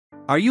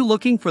Are you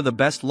looking for the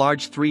best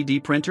large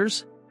 3D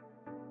printers?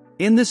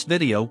 In this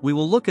video we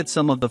will look at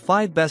some of the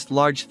 5 best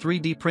large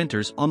 3D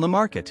printers on the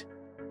market.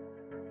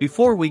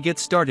 Before we get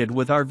started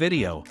with our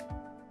video,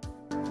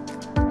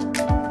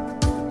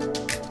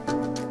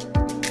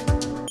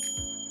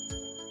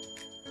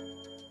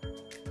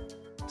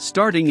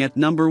 starting at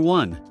number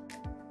 1.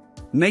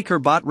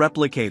 Makerbot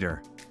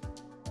Replicator.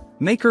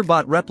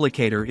 Makerbot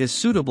Replicator is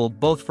suitable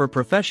both for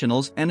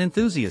professionals and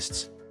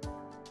enthusiasts.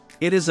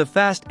 It is a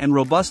fast and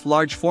robust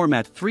large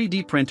format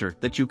 3D printer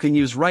that you can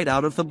use right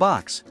out of the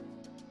box.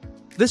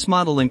 This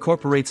model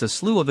incorporates a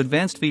slew of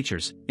advanced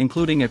features,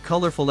 including a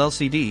colorful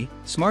LCD,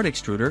 smart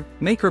extruder,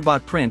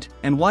 Makerbot print,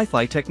 and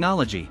Wi-Fi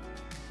technology.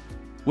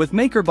 With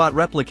Makerbot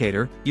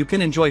Replicator, you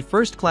can enjoy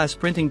first-class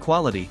printing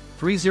quality,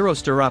 3/0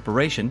 stir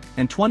operation,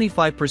 and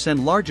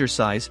 25% larger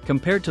size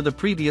compared to the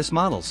previous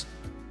models.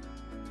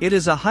 It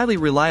is a highly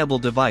reliable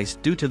device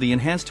due to the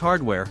enhanced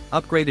hardware,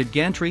 upgraded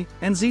gantry,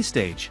 and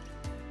Z-stage.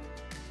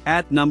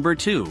 At number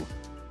 2.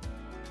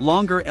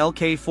 Longer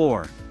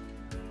LK4.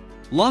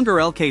 Longer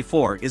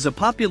LK4 is a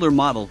popular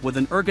model with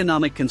an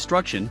ergonomic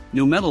construction,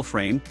 new metal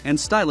frame, and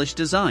stylish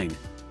design.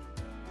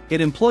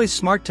 It employs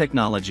smart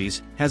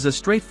technologies, has a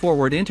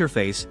straightforward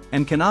interface,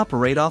 and can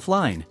operate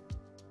offline.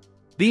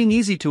 Being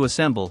easy to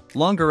assemble,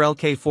 Longer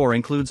LK4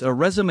 includes a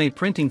resume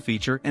printing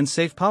feature and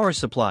safe power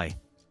supply.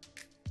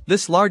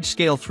 This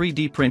large-scale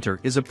 3D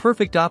printer is a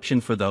perfect option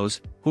for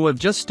those who have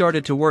just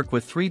started to work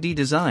with 3D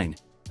design.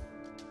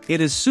 It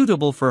is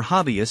suitable for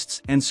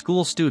hobbyists and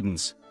school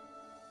students.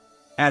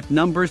 At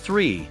number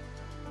 3.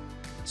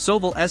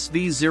 Sobel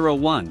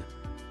SV01.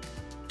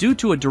 Due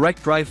to a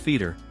direct drive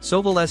feeder,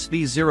 Sobel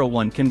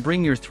SV01 can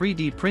bring your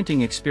 3D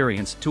printing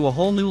experience to a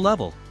whole new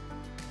level.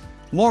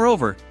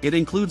 Moreover, it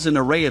includes an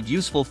array of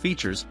useful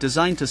features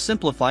designed to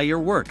simplify your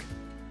work.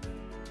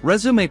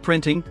 Resume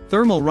printing,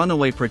 thermal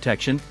runaway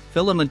protection,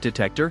 filament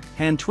detector,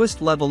 hand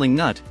twist leveling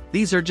nut,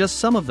 these are just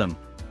some of them.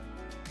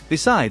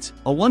 Besides,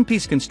 a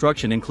one-piece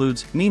construction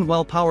includes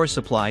mean-well power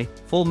supply,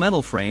 full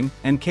metal frame,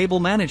 and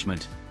cable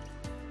management.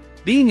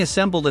 Being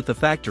assembled at the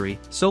factory,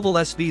 Sobel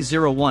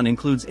SV01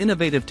 includes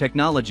innovative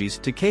technologies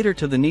to cater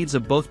to the needs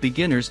of both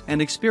beginners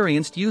and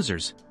experienced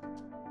users.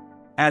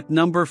 At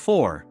number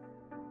 4.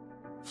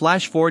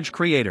 Flashforge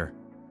Creator.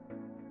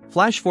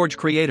 Flashforge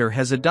Creator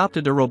has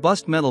adopted a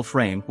robust metal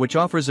frame which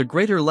offers a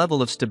greater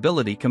level of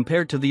stability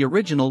compared to the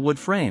original wood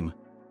frame.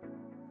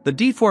 The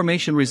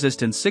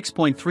deformation-resistant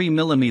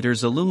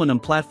 6.3mm aluminum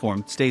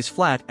platform stays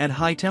flat at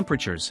high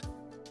temperatures.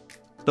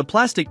 The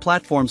plastic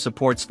platform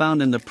supports found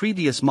in the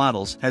previous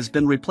models has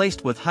been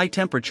replaced with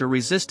high-temperature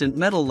resistant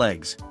metal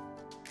legs.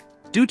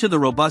 Due to the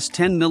robust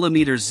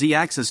 10mm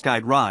Z-axis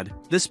guide rod,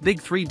 this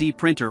big 3D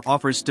printer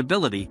offers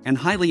stability and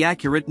highly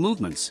accurate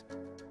movements.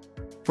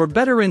 For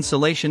better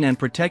insulation and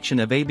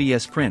protection of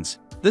ABS prints,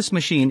 this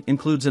machine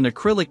includes an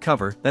acrylic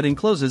cover that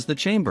encloses the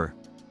chamber.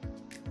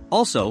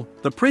 Also,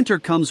 the printer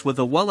comes with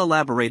a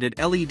well-elaborated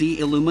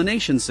LED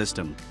illumination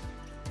system.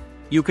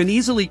 You can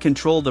easily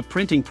control the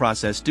printing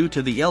process due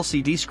to the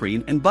LCD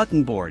screen and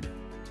button board.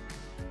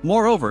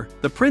 Moreover,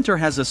 the printer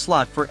has a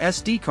slot for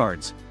SD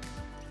cards.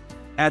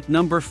 At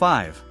number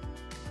 5.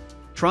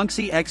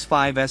 Tronxy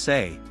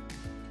X5SA.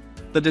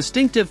 The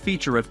distinctive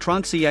feature of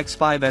Tronxy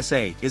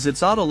X5SA is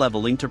its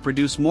auto-leveling to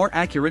produce more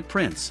accurate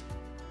prints.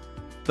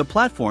 The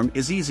platform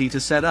is easy to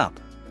set up.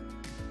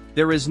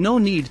 There is no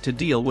need to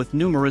deal with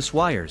numerous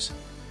wires.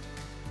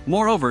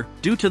 Moreover,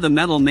 due to the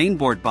metal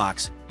mainboard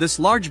box, this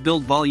large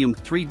build volume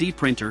 3D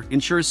printer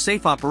ensures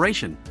safe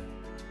operation.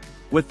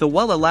 With the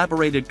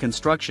well-elaborated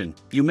construction,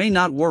 you may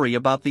not worry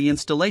about the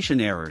installation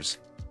errors.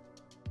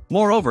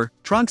 Moreover,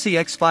 Tronxy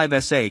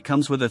X5SA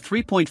comes with a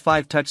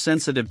 3.5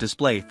 touch-sensitive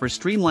display for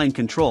streamlined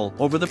control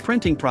over the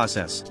printing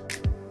process.